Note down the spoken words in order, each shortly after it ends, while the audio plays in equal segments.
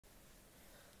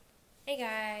Hey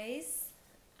guys,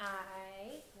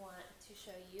 I want to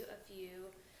show you a few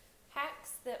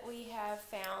hacks that we have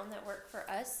found that work for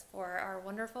us for our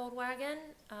Wonderfold wagon.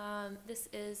 This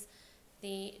is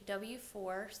the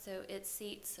W4, so it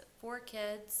seats 4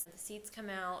 kids. The seats come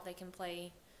out, they can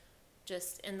play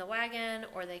just in the wagon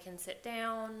or they can sit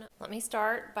down. Let me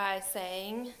start by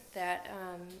saying that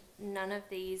none of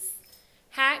these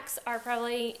hacks are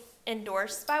probably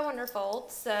endorsed by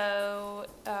Wonderfold, so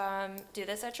do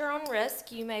this at your own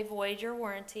risk. You may void your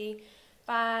warranty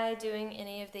by doing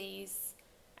any of these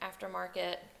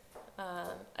aftermarket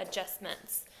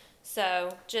adjustments.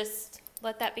 So just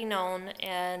let that be known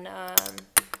and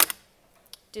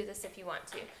do this if you want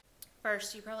to.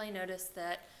 First, you probably noticed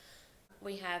that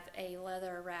we have a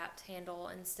leather wrapped handle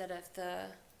instead of the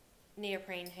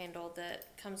neoprene handle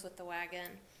that comes with the wagon.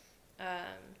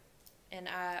 And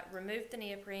I removed the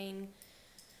neoprene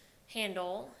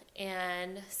handle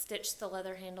and stitched the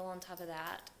leather handle on top of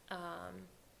that.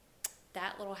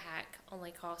 That little hack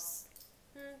only costs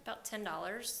about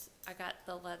 $10. I got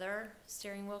the leather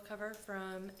steering wheel cover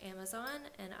from Amazon,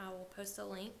 and I will post a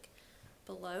link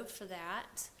below for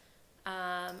that.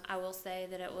 I will say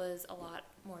that it was a lot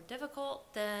more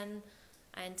difficult than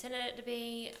I intended it to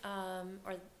be,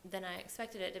 or than I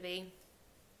expected it to be.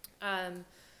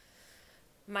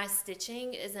 My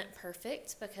stitching isn't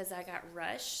perfect because I got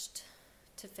rushed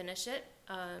to finish it.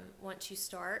 Once you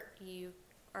start, you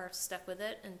are stuck with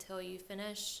it until you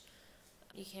finish.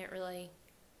 You can't really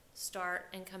start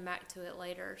and come back to it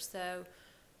later. So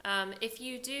if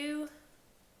you do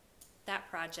that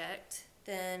project,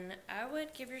 then I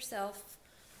would give yourself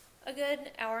a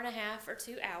good hour and a half or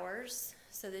 2 hours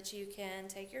so that you can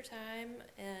take your time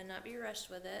and not be rushed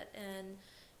with it and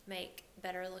make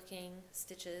better looking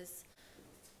stitches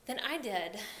than I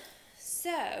did.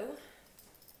 So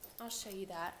I'll show you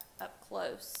that up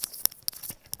close.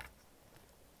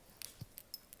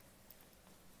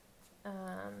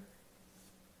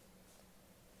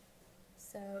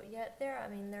 So yeah,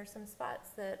 there's some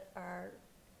spots that are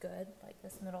good, like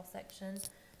this middle section,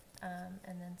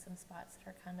 and then some spots that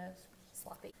are kind of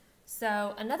sloppy.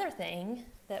 So another thing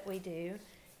that we do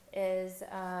is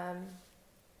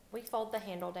we fold the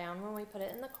handle down when we put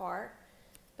it in the car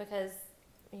because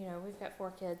we've got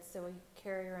 4 kids, so we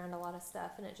carry around a lot of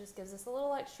stuff, and it just gives us a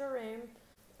little extra room.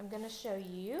 I'm going to show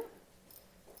you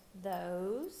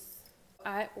those.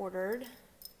 I ordered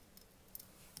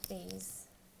these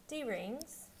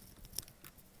D-rings,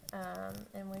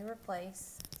 and we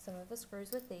replace some of the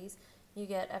screws with these. You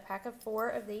get a pack of 4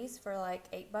 of these for like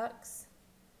 $8,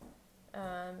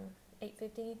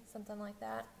 $8.50, something like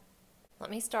that. Let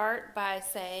me start by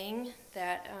saying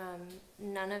that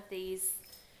none of these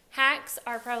hacks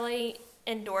are probably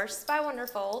endorsed by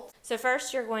Wonderfold. So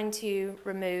first you're going to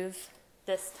remove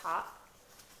this top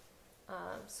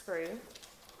screw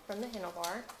from the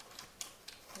handlebar.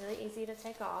 Really easy to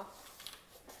take off.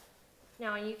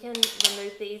 Now you can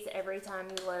remove these every time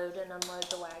you load and unload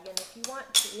the wagon if you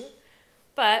want to,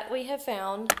 but we have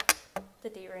found the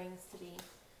D-rings to be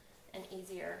an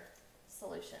easier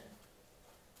solution.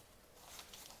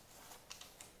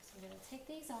 So I'm going to take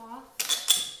these off,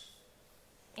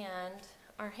 and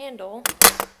our handle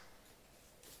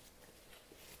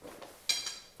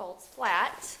folds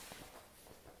flat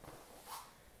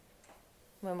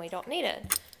when we don't need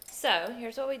it. So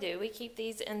here's what we do. We keep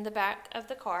these in the back of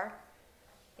the car,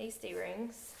 these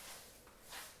D-rings,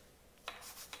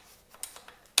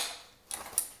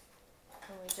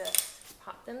 and we just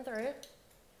pop them through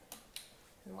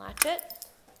and latch it.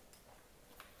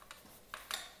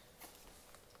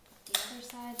 The other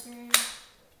side through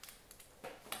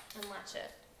and latch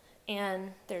it.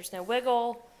 And there's no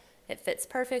wiggle. It fits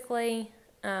perfectly.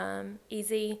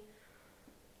 Easy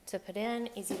to put in,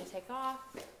 easy to take off.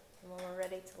 And when we're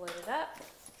ready to load it up,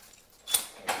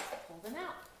 we just pull them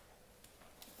out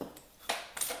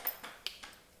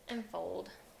and fold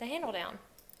the handle down.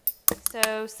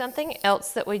 So something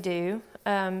else that we do,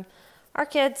 our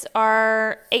kids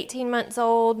are 18 months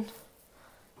old.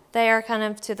 They are kind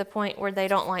of to the point where they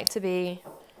don't like to be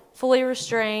fully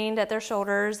restrained at their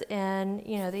shoulders, and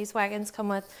these wagons come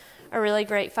with a really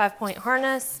great 5-point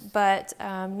harness, but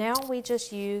now we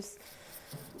just use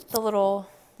the little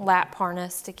lap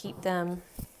harness to keep them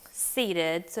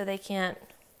seated so they can't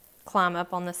climb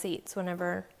up on the seats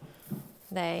whenever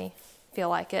they feel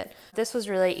like it. This was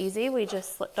really easy. We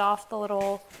just slipped off the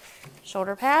little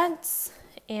shoulder pads,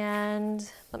 and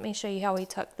let me show you how we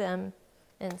tuck them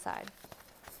inside.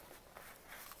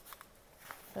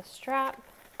 The strap,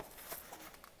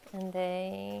 and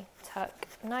they tuck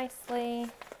nicely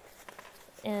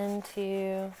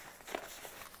into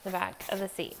the back of the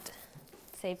seat.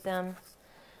 save them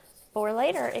for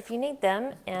later if you need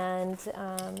them. And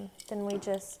then we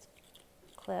just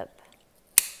clip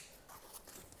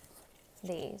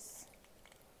these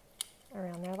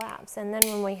around their laps. And then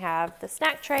when we have the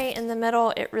snack tray in the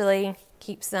middle, it really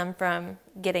keeps them from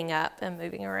getting up and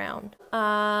moving around.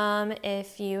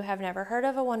 If you have never heard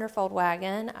of a Wonderfold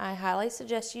wagon, I highly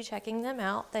suggest you checking them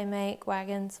out. They make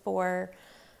wagons for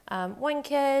 1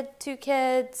 kid, 2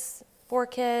 kids, 4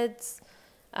 kids.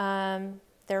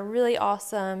 They're really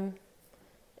awesome.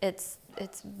 It's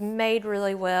made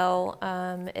really well.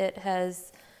 It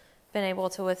has been able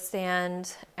to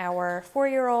withstand our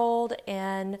 4-year-old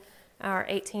and our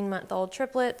 18-month-old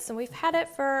triplets, and we've had it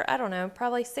for, I don't know,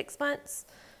 probably 6 months.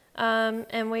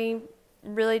 And we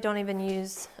really don't even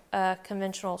use a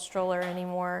conventional stroller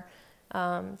anymore.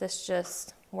 This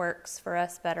just works for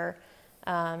us better.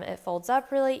 It folds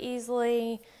up really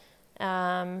easily.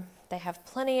 They have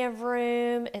plenty of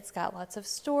room. It's got lots of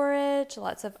storage,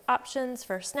 lots of options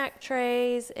for snack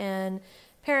trays and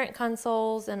parent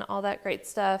consoles and all that great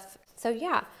stuff. So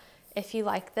yeah, if you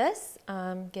like this,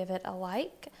 give it a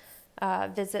like.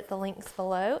 Visit the links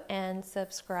below and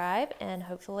subscribe, and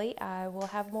hopefully I will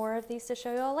have more of these to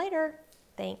show you all later.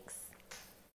 Thanks.